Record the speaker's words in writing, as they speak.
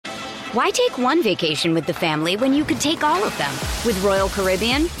Why take one vacation with the family when you could take all of them? With Royal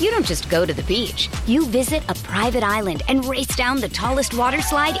Caribbean, you don't just go to the beach. You visit a private island and race down the tallest water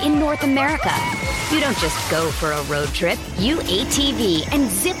slide in North America. You don't just go for a road trip. You ATV and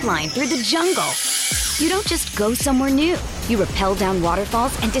zip line through the jungle. You don't just go somewhere new. You rappel down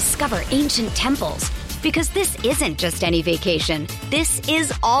waterfalls and discover ancient temples. Because this isn't just any vacation. This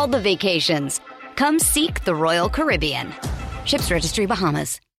is all the vacations. Come seek the Royal Caribbean. Ships Registry,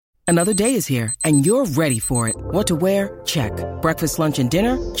 Bahamas. Another day is here, and you're ready for it. What to wear? Check. Breakfast, lunch, and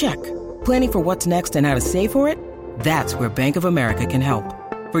dinner? Check. Planning for what's next and how to save for it? That's where Bank of America can help.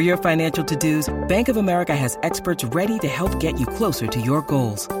 For your financial to-dos, Bank of America has experts ready to help get you closer to your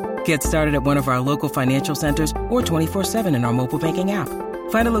goals. Get started at one of our local financial centers or 24/7 in our mobile banking app.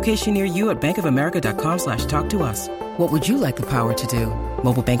 Find a location near you at bankofamerica.com/talktous. What would you like the power to do?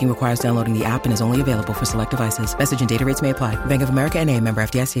 Mobile banking requires downloading the app and is only available for select devices. Message and data rates may apply. Bank of America N.A., member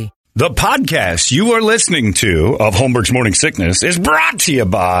FDIC. The podcast you are listening to of Holmberg's Morning Sickness is brought to you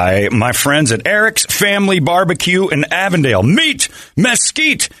by my friends at Eric's Family Barbecue in Avondale. Meet,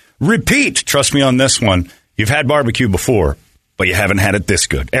 mesquite, repeat. Trust me on this one. You've had barbecue before, but you haven't had it this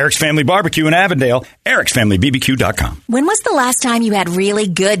good. Eric's Family Barbecue in Avondale, ericsfamilybbq.com. When was the last time you had really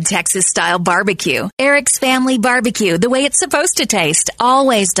good Texas-style barbecue? Eric's Family Barbecue, the way it's supposed to taste.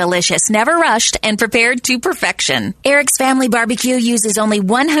 Always delicious, never rushed, and prepared to perfection. Eric's Family Barbecue uses only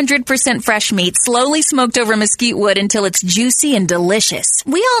 100% fresh meat, slowly smoked over mesquite wood until it's juicy and delicious.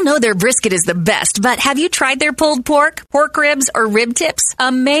 We all know their brisket is the best, but have you tried their pulled pork, pork ribs, or rib tips?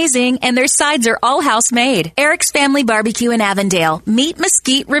 Amazing, and their sides are all house-made. Eric's Family Barbecue in Avondale. Meet,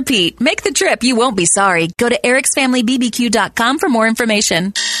 mesquite, repeat. Make the trip. You won't be sorry. Go to ericsfamilybbq.com for more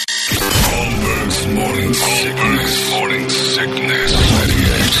information. Holmberg's Morning Sickness. Morning Sickness.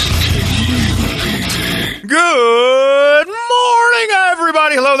 Good morning,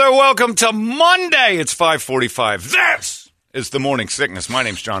 everybody. Hello there. Welcome to Monday. It's 5:45. This is the Morning Sickness. My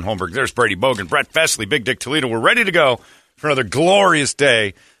name's John Holmberg. There's Brady Bogan, Brett Festley, Big Dick Toledo. We're ready to go for another glorious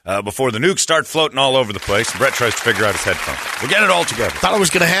day before the nukes start floating all over the place. Brett tries to figure out his headphones. We'll get it all together. Thought it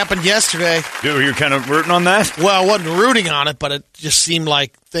was going to happen yesterday. You're kind of rooting on that? Well, I wasn't rooting on it, but it just seemed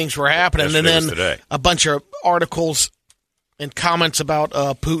like things were happening. Yesterday and was then today. A bunch of articles and comments about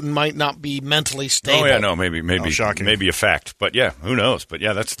Putin might not be mentally stable. Oh, yeah, no, maybe shocking. Maybe a fact. But, yeah, who knows? But,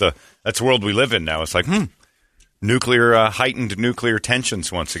 yeah, that's the world we live in now. It's like, heightened nuclear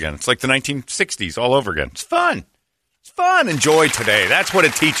tensions once again. It's like the 1960s all over again. It's fun. Fun. Enjoy today. That's what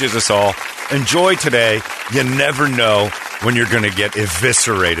it teaches us all. Enjoy today. You never know when you're going to get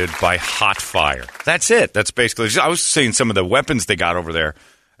eviscerated by hot fire. That's it. That's basically. I was seeing some of the weapons they got over there,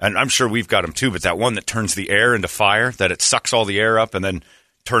 and I'm sure we've got them too, but that one that turns the air into fire, that it sucks all the air up and then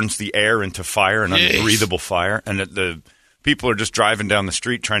turns the air into fire, and unbreathable fire, and the people are just driving down the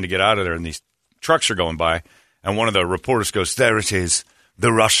street trying to get out of there, and these trucks are going by, and one of the reporters goes, "There it is,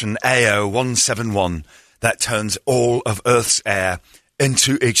 the Russian AO-171. That turns all of Earth's air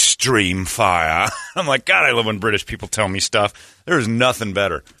into extreme fire." I'm like, God, I love when British people tell me stuff. There is nothing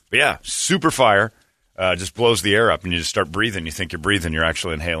better. But yeah, super fire just blows the air up, and you just start breathing. You think you're breathing. You're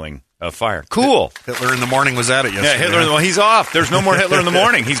actually inhaling fire. Cool. Hitler in the morning was at it yesterday. Yeah, Hitler. Well, he's off. There's no more Hitler in the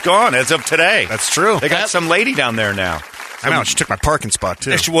morning. He's gone as of today. That's true. They got some lady down there now. I know. She took my parking spot,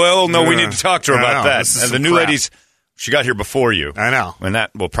 too. Well, no, we need to talk to her about that. And the new lady's... She got here before you. I know. And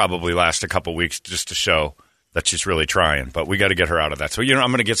that will probably last a couple weeks just to show that she's really trying. But we got to get her out of that. So, I'm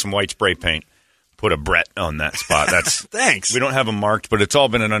going to get some white spray paint, put a Brett on that spot. That's Thanks. We don't have them marked, but it's all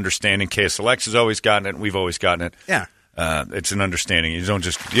been an understanding. KSLX has always gotten it. We've always gotten it. Yeah. It's an understanding. You don't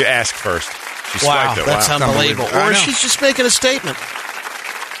just... You ask first. She Wow, swiped it. that's unbelievable. Or she's just making a statement.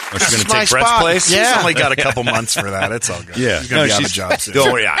 Oh, she's going to my take Brett's spot. place? She's only got a couple months for that. It's all good. Yeah. She's going to be out of a job soon.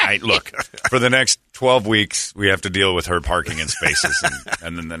 Don't worry. Look, for the next 12 weeks, we have to deal with her parking in spaces,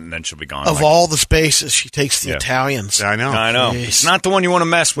 and then she'll be gone. Of all the spaces, she takes the Italians. I know. Jeez. It's not the one you want to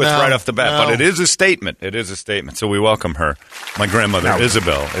mess with right off the bat, but it is a statement. It is a statement. So we welcome her. My grandmother,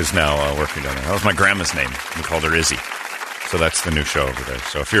 Isabel, is now working down there. That was my grandma's name. We called her Izzy. So that's the new show over there.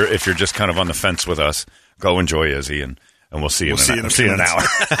 So if you're just kind of on the fence with us, go enjoy Izzy, and we'll see you in an hour.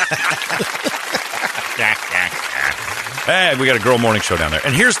 Hey, we got a girl morning show down there.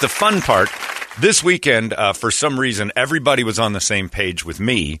 And here's the fun part. This weekend, for some reason, everybody was on the same page with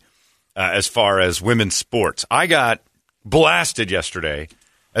me as far as women's sports. I got blasted yesterday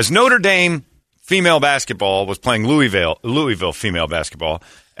as Notre Dame female basketball was playing Louisville female basketball.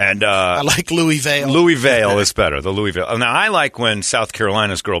 And I like Louisville. Louisville is better, the Louisville. Now, I like when South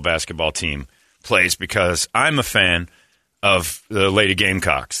Carolina's girl basketball team plays because I'm a fan of the Lady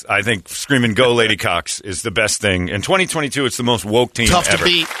Gamecocks. I think screaming "Go Lady Cocks" is the best thing. In 2022, it's the most woke team Tough ever. to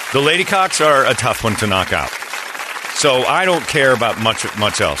beat. The Lady Cocks are a tough one to knock out. So I don't care about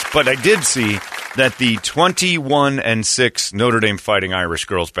much else. But I did see that the 21-6 Notre Dame Fighting Irish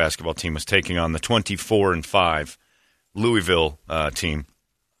girls basketball team was taking on the 24-5 Louisville team.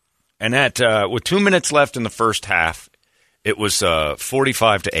 And with 2 minutes left in the first half, it was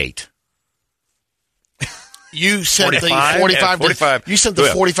 45-8. You sent 45? the 45. Yeah, 45. You sent the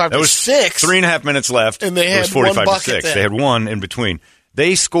 45 That to was 6. 3.5 minutes left. And they it was had one 45 to bucket 6. then. They had one in between.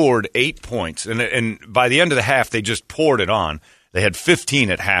 They scored 8 points, and by the end of the half, they just poured it on. They had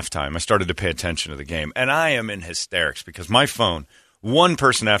 15 at halftime. I started to pay attention to the game, and I am in hysterics because my phone, one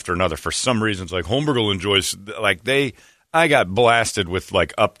person after another, for some reason, it's like Holmberg will enjoy. I got blasted with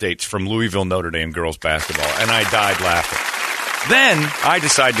updates from Louisville Notre Dame girls basketball, and I died laughing. Then I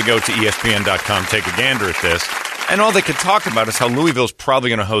decided to go to ESPN.com, take a gander at this, and all they could talk about is how Louisville's probably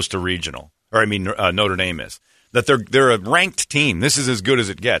going to host a regional, Notre Dame is. That they're a ranked team. This is as good as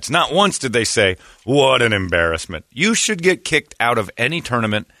it gets. Not once did they say, what an embarrassment. You should get kicked out of any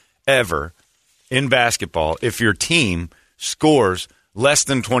tournament ever in basketball if your team scores less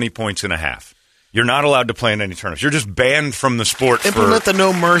than 20 points and a half. You're not allowed to play in any tournaments. You're just banned from the sport. Implement the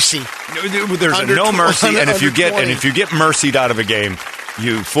no mercy. There's a no mercy, and if you get mercied out of a game,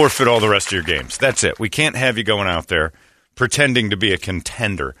 you forfeit all the rest of your games. That's it. We can't have you going out there pretending to be a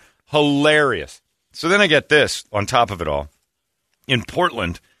contender. Hilarious. So then I get this on top of it all. In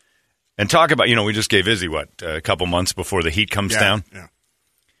Portland, and talk about, we just gave Izzy, a couple months before the heat comes down? Yeah.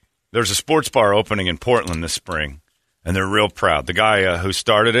 There's a sports bar opening in Portland this spring, and they're real proud. The guy who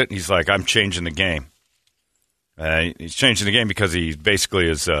started it, he's like, I'm changing the game. He's changing the game because he basically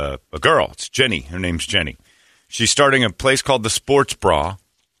is a girl. It's Jenny. Her name's Jenny. She's starting a place called the Sports Bra,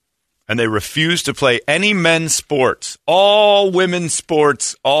 and they refuse to play any men's sports, all women's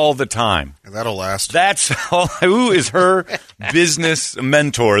sports, all the time. That'll last. That's all. Who is her business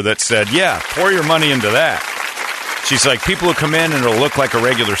mentor that said, yeah, pour your money into that? She's like, people will come in and it'll look like a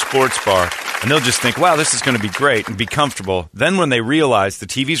regular sports bar, and they'll just think, wow, this is going to be great and be comfortable. Then when they realize the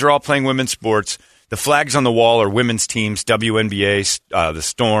TVs are all playing women's sports, the flags on the wall are women's teams, WNBA, the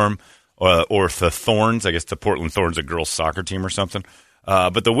Storm, or the Thorns. I guess the Portland Thorns, a girls' soccer team or something.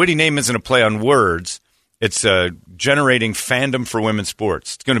 But the witty name isn't a play on words. It's generating fandom for women's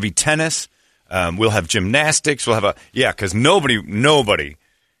sports. It's going to be tennis. We'll have gymnastics. Because nobody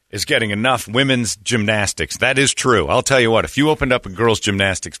is getting enough women's gymnastics. That is true. I'll tell you what, if you opened up a girls'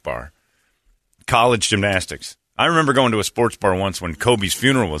 gymnastics bar, college gymnastics. I remember going to a sports bar once when Kobe's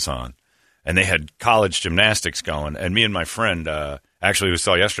funeral was on, and they had college gymnastics going, and me and my friend actually, we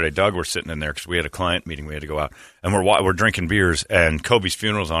saw yesterday, Doug, we're sitting in there because we had a client meeting. We had to go out, and we're drinking beers, and Kobe's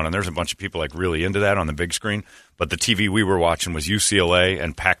funeral's on, and there's a bunch of people really into that on the big screen. But the TV we were watching was UCLA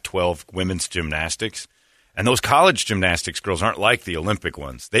and Pac-12 women's gymnastics. And those college gymnastics girls aren't like the Olympic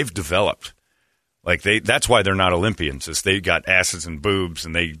ones. They've developed. That's why they're not Olympians, is they got asses and boobs,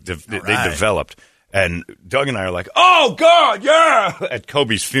 and they developed. And Doug and I are like, oh, God, yeah, at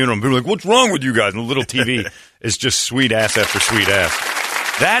Kobe's funeral. And people are like, what's wrong with you guys? And the little TV is just sweet ass after sweet ass.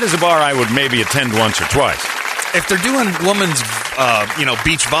 That is a bar I would maybe attend once or twice. If they're doing women's,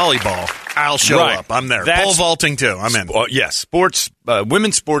 beach volleyball, I'll show up. I'm there. Pole vaulting, too. I'm in. Yes. Sports,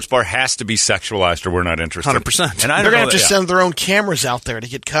 women's sports bar has to be sexualized or we're not interested. 100%. And they're going to have to send their own cameras out there to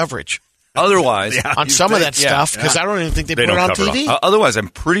get coverage. Otherwise, on some of that stuff, because I don't even think they put it on TV. Otherwise, I'm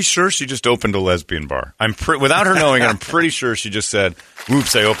pretty sure she just opened a lesbian bar. Without her knowing it, I'm pretty sure she just said,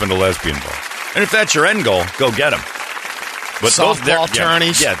 "Whoops, I opened a lesbian bar." And if that's your end goal, go get them. But softball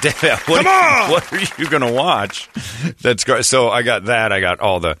tourneys. Yeah. Come on! What are you going to watch? That's great. So I got that. I got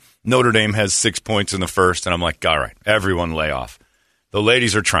all the Notre Dame has 6 points in the first, and I'm like, all right, everyone lay off. The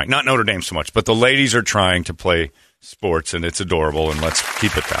ladies are trying, not Notre Dame so much, but the ladies are trying to play sports, and it's adorable, and let's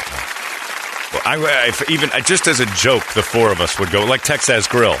keep it that way. Well, just as a joke, the four of us would go, like Texas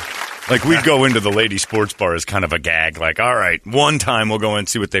Grill. We'd go into the lady sports bar as kind of a gag. All right, one time we'll go in and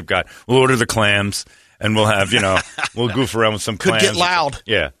see what they've got. We'll order the clams, and we'll have, we'll goof around with some clams. Could get loud.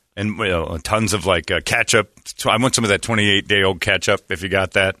 Yeah, and tons of, ketchup. I want some of that 28-day-old ketchup, if you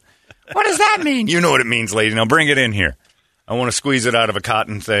got that. What does that mean? You know what it means, lady. Now bring it in here. I want to squeeze it out of a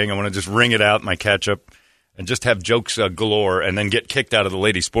cotton thing. I want to just wring it out, my ketchup. And just have jokes galore and then get kicked out of the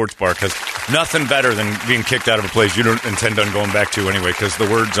lady sports bar because nothing better than being kicked out of a place you don't intend on going back to anyway because the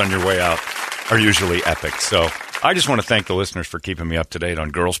words on your way out are usually epic. So I just want to thank the listeners for keeping me up to date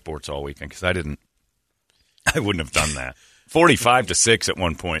on girl sports all weekend because I wouldn't have done that. 45-6 at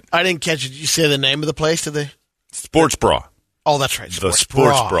one point. I didn't catch it. Did you say the name of the place? Sports Bra. Oh, that's right. The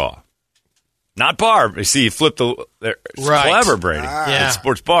Sports Bra. Not bar. You see, you flip the... It's clever, Brady. Yeah. It's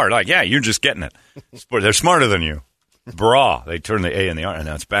sports bar. Like, yeah, you're just getting it. They're smarter than you. Bra. They turn the A in the R, and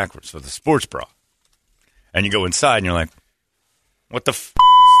now it's backwards. So the sports bra. And you go inside, and you're like, what the is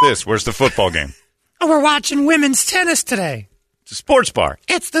this? Where's the football game? Oh, we're watching women's tennis today. It's a sports bar.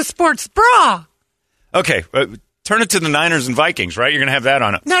 It's the sports bra. Okay, turn it to the Niners and Vikings, right? You're going to have that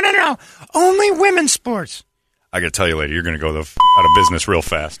on it. No. Only women's sports. I got to tell you later, you're going to go out of business real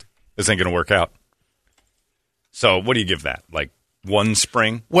fast. This ain't going to work out. So what do you give that? Like one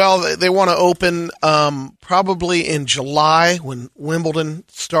spring? Well, they want to open probably in July when Wimbledon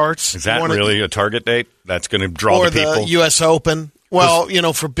starts. Is that really a target date? That's going to draw the people? Or the U.S. Open.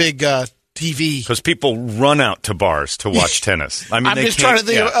 Well, for big TV. Because people run out to bars to watch tennis. I mean, I'm just trying to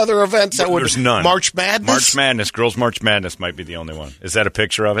think of other events that would... There's none. March Madness? March Madness. Girls March Madness might be the only one. Is that a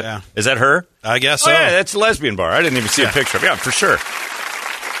picture of it? Yeah. Is that her? I guess so. Oh, yeah, that's a lesbian bar. I didn't even see a picture of it. Yeah, for sure.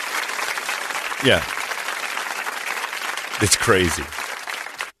 Yeah. It's crazy.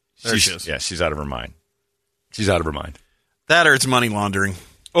 There she is. Yeah, she's out of her mind. She's out of her mind. That or it's money laundering.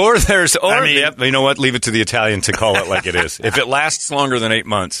 Or you know what? Leave it to the Italian to call it like it is. If it lasts longer than 8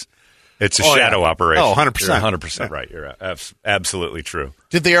 months, it's a shadow operation. Oh, 100%. You're 100% right. You're absolutely true.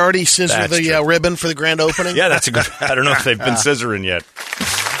 Did they already scissor the ribbon for the grand opening? Yeah, that's a good... I don't know if they've been scissoring yet.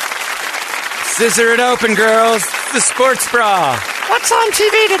 Scissor it open, girls. The sports bra. What's on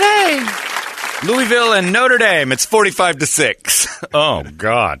TV today? Louisville and Notre Dame. It's 45-6. Oh,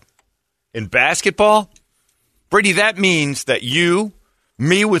 God. In basketball, Brady, that means that you,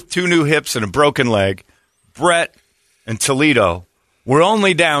 me with 2 new hips and a broken leg, Brett and Toledo, were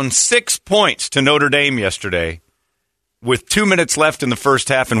only down 6 points to Notre Dame yesterday with 2 minutes left in the first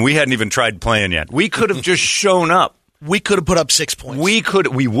half, and we hadn't even tried playing yet. We could have just shown up. We could have put up 6 points.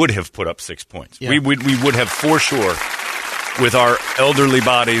 We would have put up 6 points. Yeah. We would have for sure. With our elderly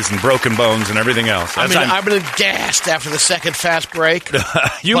bodies and broken bones and everything else. I've been gassed after the second fast break.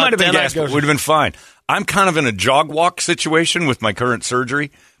 You might have been gassed, but it would have been fine. I'm kind of in a jog walk situation with my current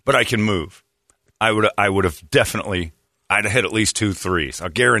surgery, but I can move. I would have definitely, I'd have hit at least 2 threes. I'll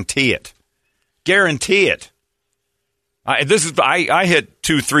guarantee it. Guarantee it. I hit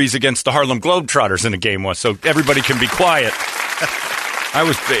 2 threes against the Harlem Globetrotters in a game once, so everybody can be quiet. I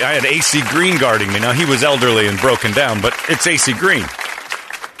had AC Green guarding me. Now, he was elderly and broken down, but it's AC Green.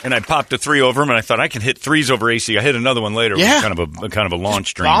 And I popped a 3 over him, and I thought I can hit 3s over AC. I hit another one later. Yeah. It was kind of a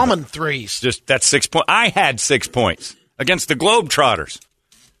launch dream. Bombing 3s. Just that's 6 points. I had 6 points against the Globetrotters.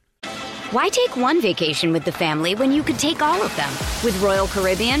 Why take one vacation with the family when you could take all of them? With Royal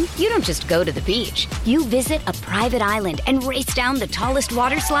Caribbean, you don't just go to the beach. You visit a private island and race down the tallest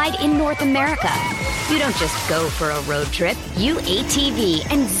water slide in North America. You don't just go for a road trip. You ATV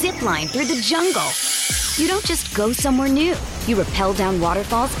and zip line through the jungle. You don't just go somewhere new. You rappel down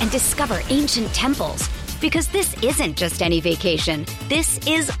waterfalls and discover ancient temples. Because this isn't just any vacation. This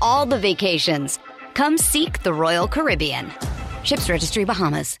is all the vacations. Come seek the Royal Caribbean. Ships Registry,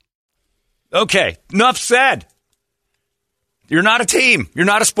 Bahamas. Okay, enough said. You're not a team. You're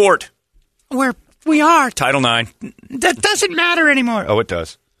not a sport. We are. Title IX. That doesn't matter anymore. Oh, it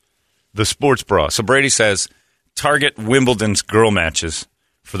does. The sports bra. So Brady says, target Wimbledon's girl matches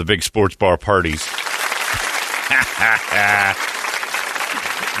for the big sports bar parties.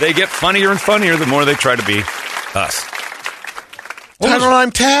 They get funnier and funnier the more they try to be us. Title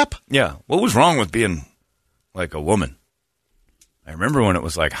IX tap? Yeah. What was wrong with being like a woman? I remember when it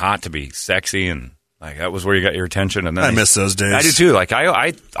was like hot to be sexy and like that was where you got your attention. And then I miss those days. I do too. Like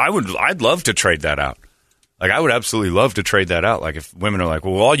I'd love to trade that out. Like I would absolutely love to trade that out. Like if women are like,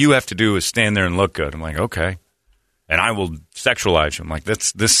 well, all you have to do is stand there and look good. I'm like, okay. And I will sexualize you. I'm like,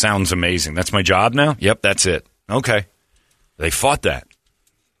 this sounds amazing. That's my job now? Yep, that's it. Okay. They fought that.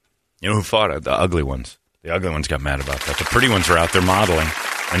 You know who fought it? The ugly ones. The ugly ones got mad about that. The pretty ones were out there modeling.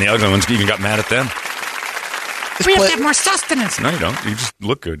 And the ugly ones even got mad at them. We have to have more sustenance. No, you don't. You just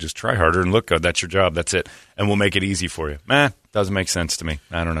look good. Just try harder and look good. That's your job. That's it. And we'll make it easy for you. Doesn't make sense to me.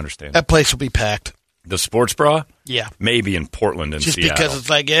 I don't understand. That place will be packed. The sports bra? Yeah. Maybe in Portland and Seattle. Just because it's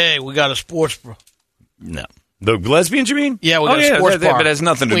like, hey, we got a sports bra. No. The lesbians, you mean? Yeah, we got a sports bar. But it has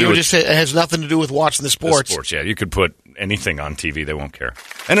nothing to do with... It has nothing to do with watching the sports. The sports, yeah. You could put anything on TV. They won't care.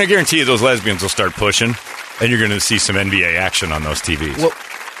 And I guarantee you those lesbians will start pushing, and you're going to see some NBA action on those TVs. Well,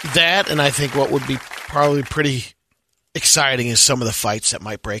 that, and I think what would be probably pretty exciting is some of the fights that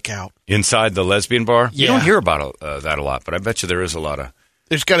might break out. Inside the lesbian bar? Yeah. You don't hear about that a lot, but I bet you there is a lot of...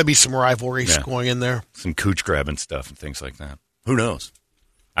 There's got to be some rivalries going in there. Some cooch grabbing stuff and things like that. Who knows?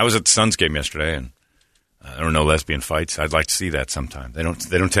 I was at the Suns game yesterday, and I don't know lesbian fights. I'd like to see that sometime. They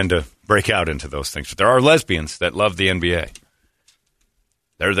don't tend to break out into those things. But there are lesbians that love the NBA.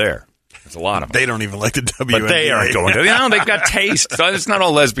 They're there. There's a lot of them. They don't even like the WNBA. But they aren't going to. They've got taste. So it's not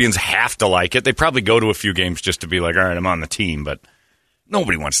all lesbians have to like it. They probably go to a few games just to be like, all right, I'm on the team. But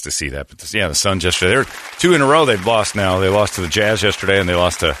nobody wants to see that. But the Suns yesterday, they're 2 in a row they've lost now. They lost to the Jazz yesterday, and they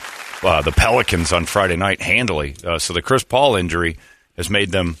lost to the Pelicans on Friday night handily. So the Chris Paul injury has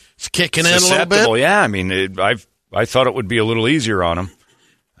made them kicking in a little bit. Yeah, I mean, I thought it would be a little easier on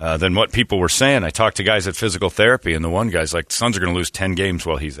them than what people were saying. I talked to guys at physical therapy, and the one guy's like, the Suns are going to lose 10 games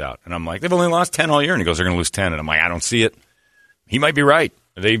while he's out. And I'm like, they've only lost 10 all year. And he goes, they're going to lose 10. And I'm like, I don't see it. He might be right.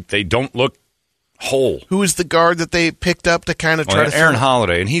 They don't look whole. Who is the guard that they picked up to kind of try to Aaron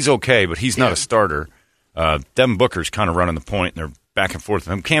Holiday, and he's okay, but he's not a starter. Devin Booker's kind of running the point, and they're back and forth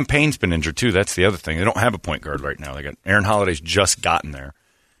with him. Cam Payne's been injured, too. That's the other thing. They don't have a point guard right now. They got Aaron Holiday's just gotten there,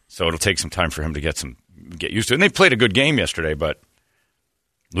 so it'll take some time for him to get used to it. And they played a good game yesterday, but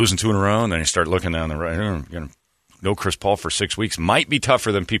losing 2 in a row, and then you start looking down the road. No Chris Paul for 6 weeks might be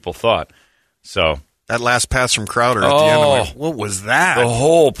tougher than people thought. So that last pass from Crowder at the end of it, what was that? The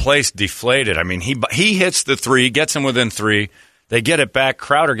whole place deflated. I mean, he hits the 3, gets him within 3. They get it back.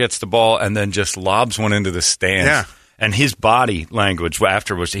 Crowder gets the ball and then just lobs one into the stands. Yeah. And his body language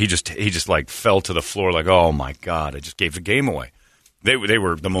afterwards, he just like fell to the floor like, oh my God, I just gave the game away. They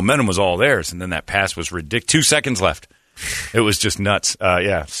were the momentum was all theirs, and then that pass was ridiculous. 2 seconds left. It was just nuts.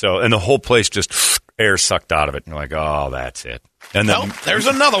 So and the whole place just air sucked out of it. And you're like, oh, that's it. And then there's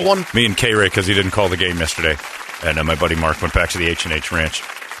another one. Me and K-Ray, because he didn't call the game yesterday, and my buddy Mark went back to the H&H Ranch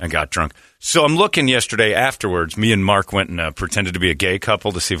and got drunk. So I'm looking yesterday afterwards. Me and Mark went and pretended to be a gay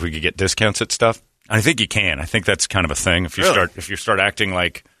couple to see if we could get discounts at stuff. I think you can. I think that's kind of a thing. If you start acting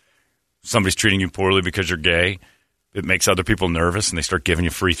like somebody's treating you poorly because you're gay, it makes other people nervous, and they start giving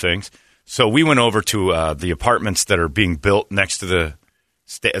you free things. So we went over to the apartments that are being built next to the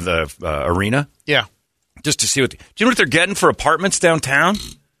arena. Yeah. Just to see do you know what they're getting for apartments downtown?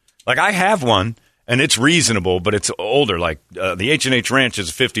 Like, I have one, and it's reasonable, but it's older. Like, the H&H Ranch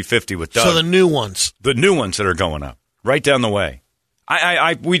is 50-50 with Doug. So the new ones. The new ones that are going up right down the way.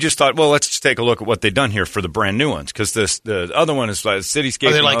 We just thought, well, let's just take a look at what they've done here for the brand new ones, because the other one is Cityscape.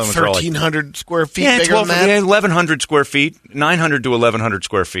 Are they like 1,300 square feet bigger than that? Yeah, 1,100 square feet, 900 to 1,100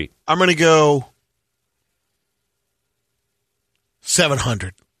 square feet. I'm going to go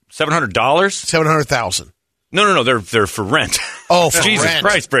 700. $700? 700,000. No, they're for rent. Oh, for Jesus rent.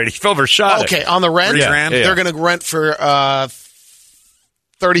 Christ, Brady, you've overshot it. Okay, on the rent, they're going to rent for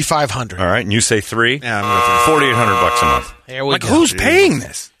 $3,500. All right, and you say 3? Yeah, I'm going to $4,800 a month. There we go. Who's paying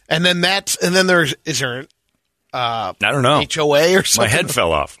this? And then is there I don't know, HOA or something? My head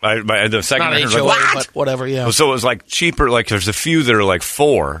fell off. The second not I heard, HOA, like, but whatever. Yeah. So it was like cheaper. Like, there's a few that are like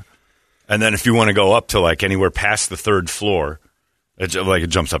 4, and then if you want to go up to like anywhere past the 3rd floor, it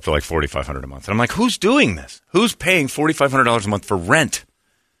jumps up to like $4,500 a month. And I'm like, who's doing this? Who's paying $4,500 a month for rent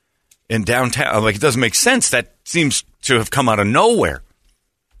in downtown? I'm like, it doesn't make sense. That seems to have come out of nowhere.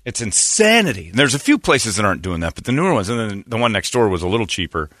 It's insanity. And there's a few places that aren't doing that, but the newer ones, and then the one next door was a little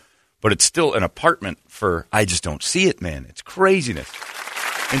cheaper, but it's still an apartment for. I just don't see it, man. It's craziness,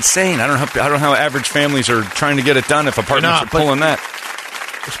 insane. I don't know how average families are trying to get it done if apartments are pulling that.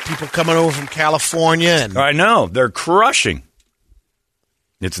 There's people coming over from California, and I know they're crushing.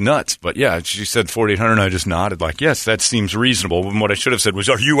 It's nuts, but yeah, she said 4,800, and I just nodded like, yes, that seems reasonable. And what I should have said was,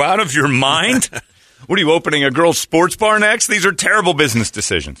 are you out of your mind? What are you, opening a girl's sports bar next? These are terrible business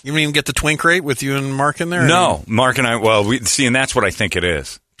decisions. You didn't even get the Twink rate with you and Mark in there? No, Mark and I, and that's what I think it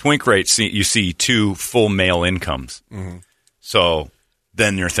is. Twink rate, you see 2 full male incomes. Mm-hmm. So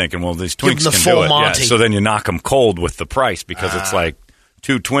then you're thinking, well, these Twinks can do it. Yeah, so then you knock them cold with the price, because it's like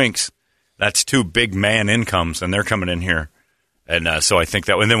 2 Twinks, that's 2 big man incomes, and they're coming in here. And so I think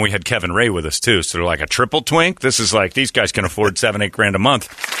that, and then we had Kevin Ray with us too. So they're like a triple Twink. This is like, these guys can afford $7-8 grand a month.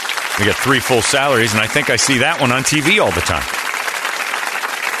 We get 3 full salaries, and I think I see that one on TV all the time.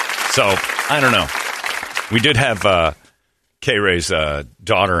 So I don't know. We did have K-Ray's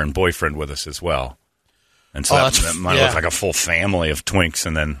daughter and boyfriend with us as well, and so that might look like a full family of Twinks,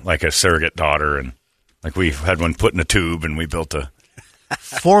 and then like a surrogate daughter, and like we had one put in a tube, and we built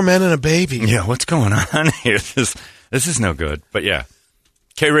 4 men and a baby. Yeah, what's going on here? This is no good. But yeah,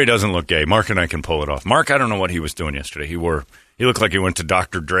 K-Ray doesn't look gay. Mark and I can pull it off. Mark, I don't know what he was doing yesterday. He looked like he went to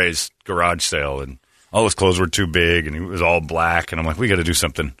Dr. Dre's garage sale, and all his clothes were too big, and he was all black. And I'm like, we got to do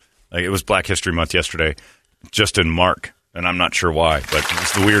something. Like, it was Black History Month yesterday, just in Mark, and I'm not sure why, but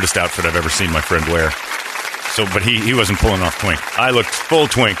it's the weirdest outfit I've ever seen my friend wear. So, but he wasn't pulling off Twink. I looked full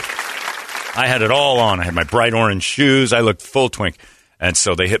Twink. I had it all on. I had my bright orange shoes. I looked full Twink. And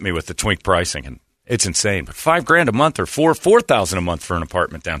so they hit me with the Twink pricing, and It's insane. But $5,000 a month or $4,000 a month for an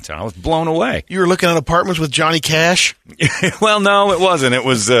apartment downtown. I was blown away. You were looking at apartments with Johnny Cash? Well, no, it wasn't. It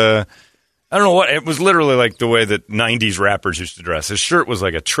was, I don't know what, it was literally like the way that 90s rappers used to dress. His shirt was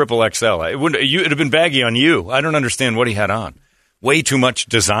like a triple XL. It'd have been baggy on you. I don't understand what he had on. Way too much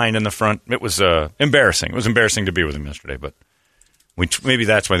design in the front. It was embarrassing. It was embarrassing to be with him yesterday, but maybe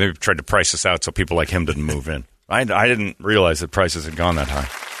that's why they tried to price us out so people like him didn't move in. I didn't realize that prices had gone that high.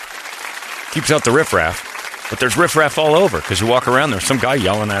 Keeps out the riffraff, but there's riffraff all over because you walk around, there's some guy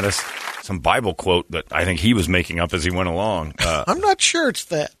yelling at us, some Bible quote that I think he was making up as he went along. I'm not sure it's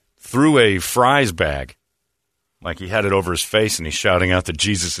that. Through a fries bag. Like he had it over his face and he's shouting out that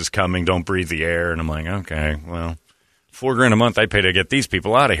Jesus is coming, don't breathe the air. And I'm like, okay, well, $4,000 a month I pay to get these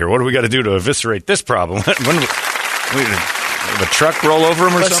people out of here. What do we got to do to eviscerate this problem? When the truck roll over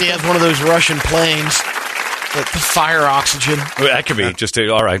him or Unless something? he has one of those Russian planes that the fire oxygen. Well, that could be just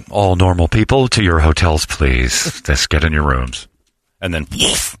all right. All normal people to your hotels, please. Just get in your rooms. And then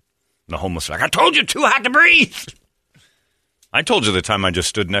woof, the homeless like, I told you, too hot to breathe. I told you the time I just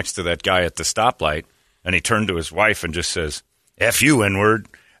stood next to that guy at the stoplight, and he turned to his wife and just says, F you, N-word.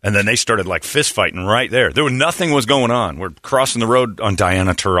 And then they started like fist fighting right there. Nothing was going on. We're crossing the road on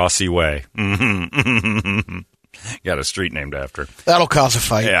Diana Taurasi Way. Got a street named after. That'll cause a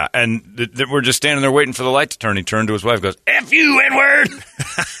fight. Yeah, and we're just standing there waiting for the light to turn. He turned to his wife and goes, F you, N-word!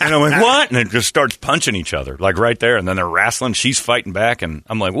 And I'm like, what? And it just starts punching each other, like right there. And then they're wrestling. She's fighting back. And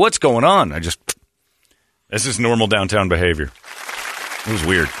I'm like, what's going on? This is normal downtown behavior. It was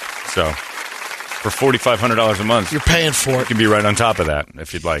weird. So, for $4,500 a month, you're paying for it. You can be right on top of that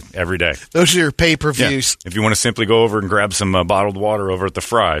if you'd like, every day. Those are your pay-per-views. Yeah. If you want to simply go over and grab some bottled water over at the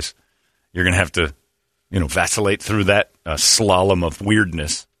Fry's, you're going to have to, vacillate through that slalom of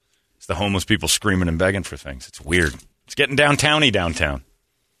weirdness. It's the homeless people screaming and begging for things. It's weird. It's getting downtowny downtown.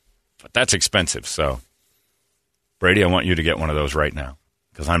 But that's expensive, so. Brady, I want you to get one of those right now,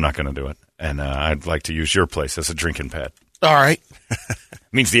 because I'm not going to do it. And I'd like to use your place as a drinking pad. All right.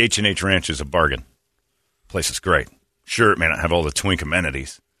 Means the H&H Ranch is a bargain. Place is great. Sure, it may not have all the twink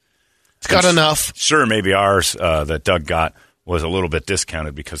amenities. It's got enough. Sure, maybe ours that Doug got was a little bit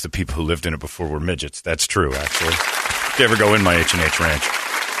discounted because the people who lived in it before were midgets. That's true, actually. If you ever go in my H&H Ranch,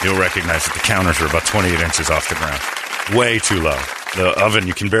 you'll recognize that the counters are about 28 inches off the ground. Way too low. The oven,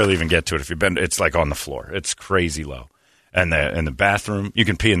 you can barely even get to it. If you bend, it's like on the floor. It's crazy low. And the bathroom, you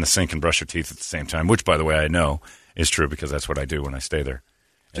can pee in the sink and brush your teeth at the same time, which, by the way, I know is true because that's what I do when I stay there.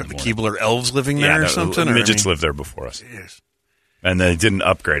 Have the Keebler elves living there or something? Midgets lived there before us. Yes. And they didn't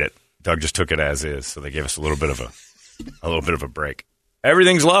upgrade it. Doug just took it as is, so they gave us a little bit of a break.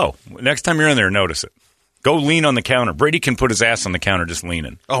 Everything's low. Next time you're in there, notice it. Go lean on the counter. Brady can put his ass on the counter just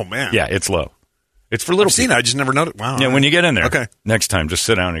leaning. Oh, man. Yeah, it's low. It's for little I've seen it. I just never noticed. Wow. Yeah, when you get in there. Okay. Next time, just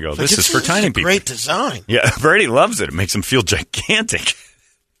sit down and go, this is for tiny people. Great design. Yeah, Brady loves it. It makes him feel gigantic.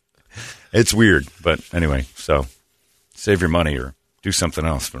 It's weird. But anyway, so save your money or do something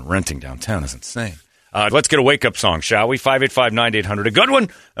else. But renting downtown is insane. Let's get a wake-up song, shall we? 585-9800. A good one.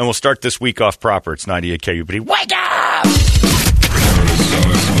 And we'll start this week off proper. It's 98 KUPD. Wake up!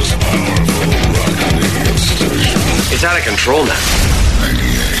 It's out of control now.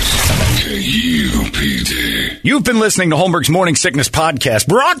 98 KUPD. You've been listening to Holmberg's Morning Sickness Podcast,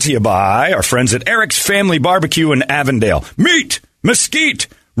 brought to you by our friends at Eric's Family Barbecue in Avondale. Meet, mesquite,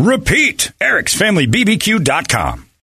 repeat. Eric'sFamilyBBQ.com.